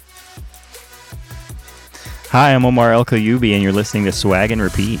Hi, I'm Omar El Kayoubi, and you're listening to Swag and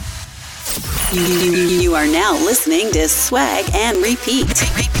Repeat. You are now listening to Swag and Repeat,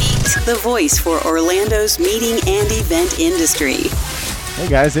 the voice for Orlando's meeting and event industry. Hey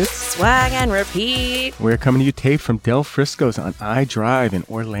guys, it's Swag and Repeat. We're coming to you taped from Del Frisco's on iDrive in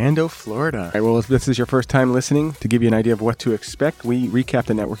Orlando, Florida. All right, well, if this is your first time listening, to give you an idea of what to expect, we recap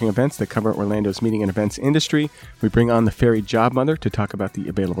the networking events that cover Orlando's meeting and events industry. We bring on the Ferry Job Mother to talk about the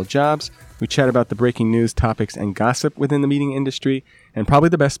available jobs. We chat about the breaking news, topics, and gossip within the meeting industry. And probably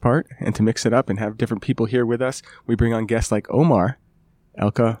the best part, and to mix it up and have different people here with us, we bring on guests like Omar,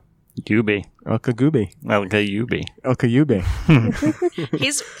 El Kayoubi.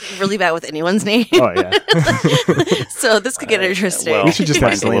 He's really bad with anyone's name. Oh, yeah. So this could get interesting. We should just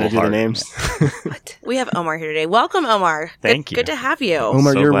have Selena do the names. We have Omar here today. Welcome, Omar. Thank you. Good to have you.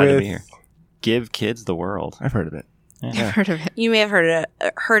 Omar, So you're glad to with... be here. Give Kids the World. I've heard of it. Yeah. Heard of it. You may have heard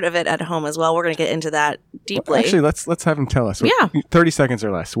of it at home as well. We're going to get into that deeply. Well, actually, let's have him tell us. Yeah. 30 seconds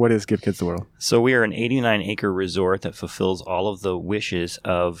or less. What is Give Kids the World? So we are an 89-acre resort that fulfills all of the wishes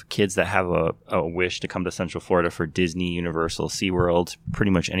of kids that have a wish to come to Central Florida for Disney, Universal, SeaWorld,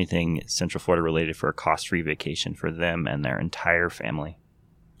 pretty much anything Central Florida related for a cost-free vacation for them and their entire family.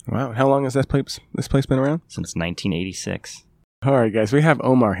 Wow. How long has this place been around? Since 1986. All right, guys. We have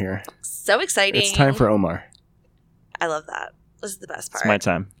Omar here. So exciting. It's time for Omar. I love that. This is the best part. It's my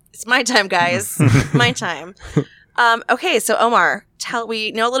time. It's my time, guys. My time. Okay, so Omar,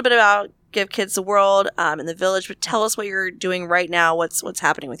 we know a little bit about Give Kids the World in the Village, but tell us what you're doing right now. What's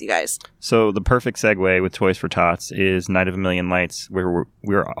happening with you guys? So the perfect segue with Toys for Tots is Night of a Million Lights, where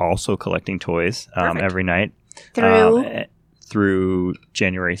we're also collecting toys every night. Through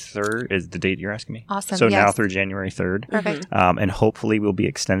January 3rd is the date you're asking me? Awesome. So yes. now through January 3rd. Perfect. And hopefully we'll be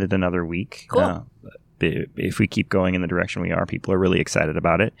extended another week. Cool. If we keep going in the direction we are, people are really excited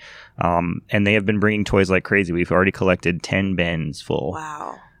about it. And they have been bringing toys like crazy. We've already collected 10 bins full.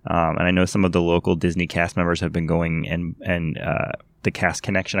 Wow. And I know some of the local Disney cast members have been going and the Cast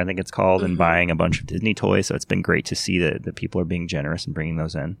Connection, I think it's called, and buying a bunch of Disney toys. So it's been great to see that people are being generous and bringing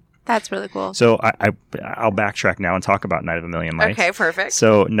those in. That's really cool. So I'll backtrack now and talk about Night of a Million Lights. Okay, perfect.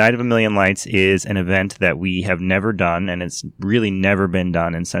 So Night of a Million Lights is an event that we have never done, and it's really never been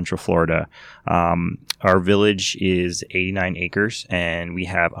done in Central Florida. Our village is 89 acres, and we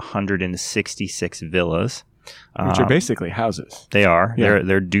have 166 villas. Which are basically houses. They are. Yeah.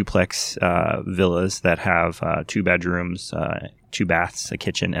 They're duplex villas that have 2 bedrooms, 2 baths, a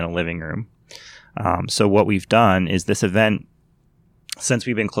kitchen, and a living room. So what we've done is this event, since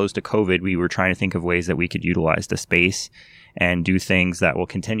we've been closed to COVID, we were trying to think of ways that we could utilize the space and do things that will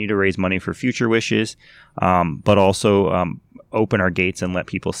continue to raise money for future wishes, but also open our gates and let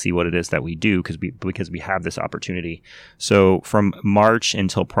people see what it is that we do because we have this opportunity. So from March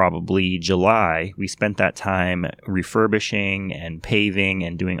until probably July, we spent that time refurbishing and paving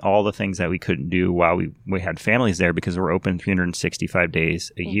and doing all the things that we couldn't do while we had families there, because we're open 365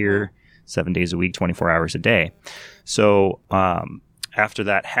 days a year, 7 days a week, 24 hours a day. So after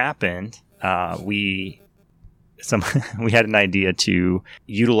that happened, we had an idea to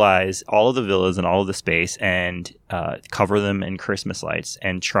utilize all of the villas and all of the space and cover them in Christmas lights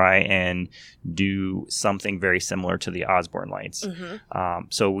and try and do something very similar to the Osborne lights.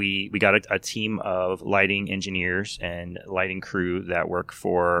 So we got a team of lighting engineers and lighting crew that work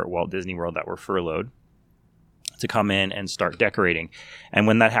for Walt Disney World that were furloughed to come in and start decorating. And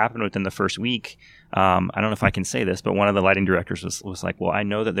when that happened within the first week, I don't know if I can say this, but one of the lighting directors was like, well, I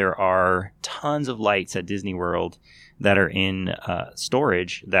know that there are tons of lights at Disney World that are in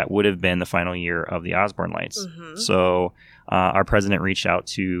storage that would have been the final year of the Osborne lights. So our president reached out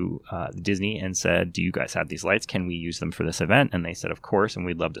to Disney and said, do you guys have these lights? Can we use them for this event? And they said, of course, and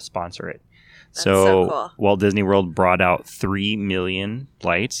we'd love to sponsor it. That's so cool. Walt Disney World brought out 3 million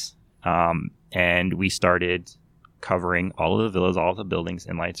lights, and we started covering all of the villas, all of the buildings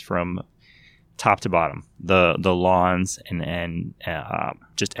and lights from top to bottom, the lawns and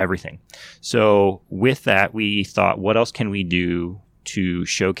just everything. So with that, we thought, what else can we do to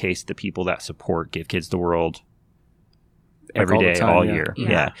showcase the people that support Give Kids the World every day, all year?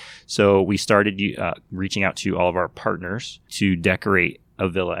 Yeah. So we started reaching out to all of our partners to decorate a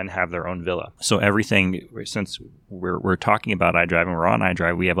villa and have their own villa. So everything, since we're talking about iDrive and we're on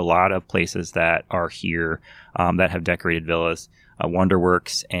iDrive, we have a lot of places that are here that have decorated villas.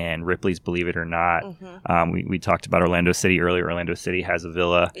 Wonderworks and Ripley's Believe It or Not. We talked about Orlando City earlier. Orlando City has a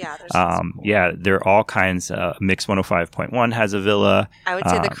villa. Yeah, cool. Yeah, there are all kinds. Mix 105.1 has a villa. I would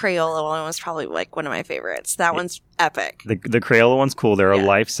say the Crayola one was probably like one of my favorites. That one's epic. The Crayola one's cool. There are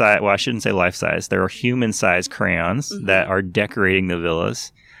life-size, well, I shouldn't say life-size. There are human-size crayons that are decorating the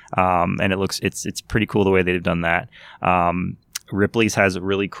villas. And it's pretty cool the way they've done that. Ripley's has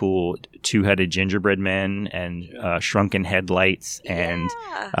really cool two-headed gingerbread men and shrunken headlights and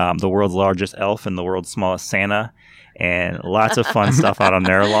the world's largest elf and the world's smallest Santa. And lots of fun stuff out on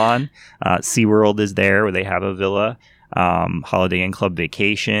their lawn. SeaWorld is there where they have a villa. Holiday Inn Club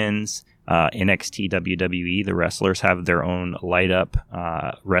Vacations. NXT WWE, the wrestlers have their own light-up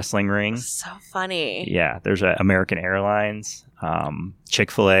wrestling ring. So funny. Yeah, there's American Airlines,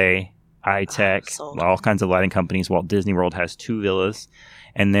 Chick-fil-A, iTech, all kinds of lighting companies. Walt Disney World has 2 villas.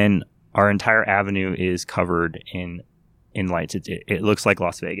 And then our entire avenue is covered in lights. It looks like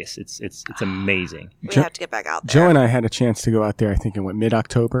Las Vegas. It's amazing. We have to get back out there. Joe and I had a chance to go out there, I think in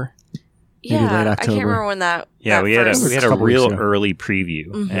mid-October? Maybe late I October. can't remember when that. Yeah, we had a couple real weeks ago. early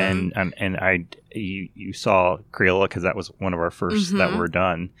preview, and you saw Crayola because that was one of our first that were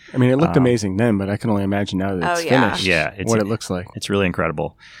done. I mean, it looked amazing then, but I can only imagine now that it's finished. Yeah, what it looks like. It's really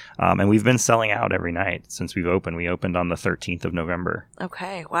incredible, and we've been selling out every night since we've opened. We opened on the 13th of November.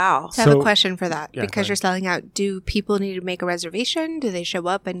 Okay, wow. So I have a question for that. Yeah, because you're selling out, do people need to make a reservation? Do they show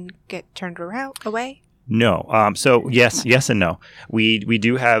up and get turned around away? No. So yes and no. We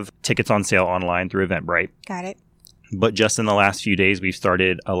do have tickets on sale online through Eventbrite. Got it. But just in the last few days, we've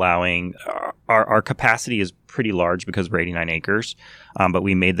started allowing our capacity is pretty large because we're 89 acres. But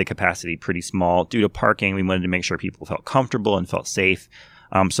we made the capacity pretty small due to parking. We wanted to make sure people felt comfortable and felt safe.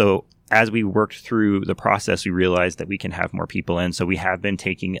 So as we worked through the process, we realized that we can have more people in. So we have been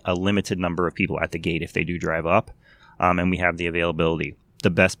taking a limited number of people at the gate if they do drive up. And we have the availability. The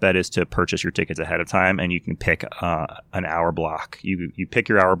best bet is to purchase your tickets ahead of time, and you can pick an hour block. You pick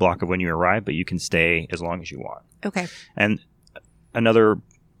your hour block of when you arrive, but you can stay as long as you want. Okay. And another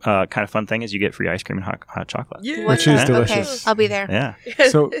kind of fun thing is you get free ice cream and hot chocolate. Yeah. Which is Okay, delicious. I'll be there. Yeah.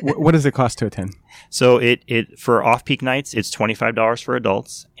 So what does it cost to attend? So it for off-peak nights, it's $25 for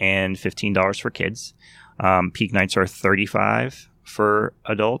adults and $15 for kids. Peak nights are $35 for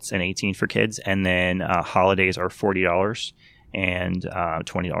adults and $18 for kids, and then holidays are $40. And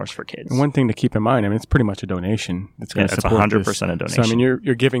 $20 for kids. And one thing to keep in mind, I mean, it's pretty much a donation. It's going to it's support 100% this. a donation. So I mean,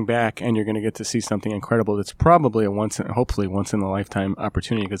 you're giving back, and you're going to get to see something incredible. That's probably hopefully once in a lifetime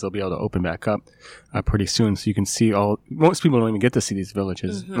opportunity because they'll be able to open back up pretty soon. So you can see most people don't even get to see these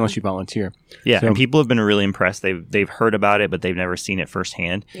villages unless you volunteer. Yeah, So- and people have been really impressed. They've heard about it, but they've never seen it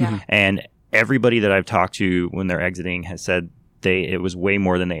firsthand. Yeah. And everybody that I've talked to when they're exiting has said it was way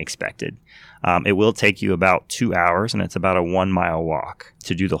more than they expected. It will take you about 2 hours, and it's about a 1 mile walk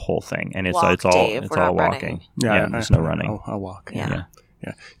to do the whole thing. And it's all Dave. We're not walking. running. Yeah, there's no running. I'll walk. Yeah.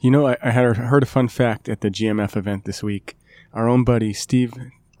 Yeah. You know, I had heard a fun fact at the GMF event this week. Our own buddy Steve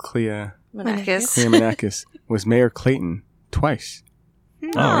Menakis. Manakis was Mayor Clayton twice. Oh,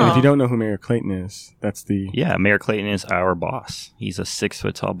 And if you don't know who Mayor Clayton is, that's the Yeah, Mayor Clayton is our boss. He's a 6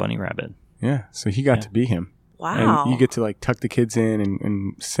 foot tall bunny rabbit. So he got to be him. Wow. And you get to like tuck the kids in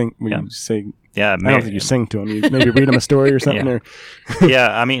and sing. Yeah. You say, Yeah, I don't think you sing to them. You maybe read them a story or something. Yeah. Or,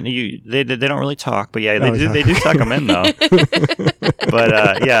 Yeah, I mean, they don't really talk, but yeah, Oh, they do tuck them in though.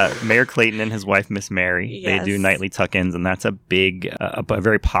 But yeah, Mayor Clayton and his wife Miss Mary, Yes. they do nightly tuck-ins, and that's a big, a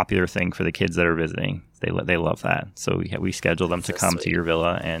very popular thing for the kids that are visiting. They love that, so we schedule them to come to your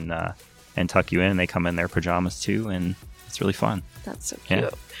villa and tuck you in. And they come in their pajamas too, and it's really fun. That's so cute. Yeah.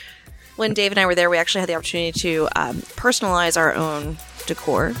 When Dave and I were there, we actually had the opportunity to personalize our own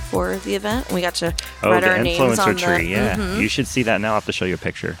decor for the event. We got to write the our names on influencer tree. the. Yeah, Mhm. you should see that now. I'll have to show you a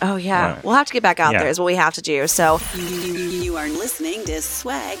picture. Oh yeah, Yeah. we'll have to get back out Yeah. there. Is what we have to do. So You are listening to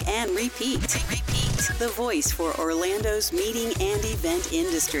Swag and Repeat. The voice for Orlando's meeting and event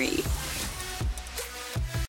industry.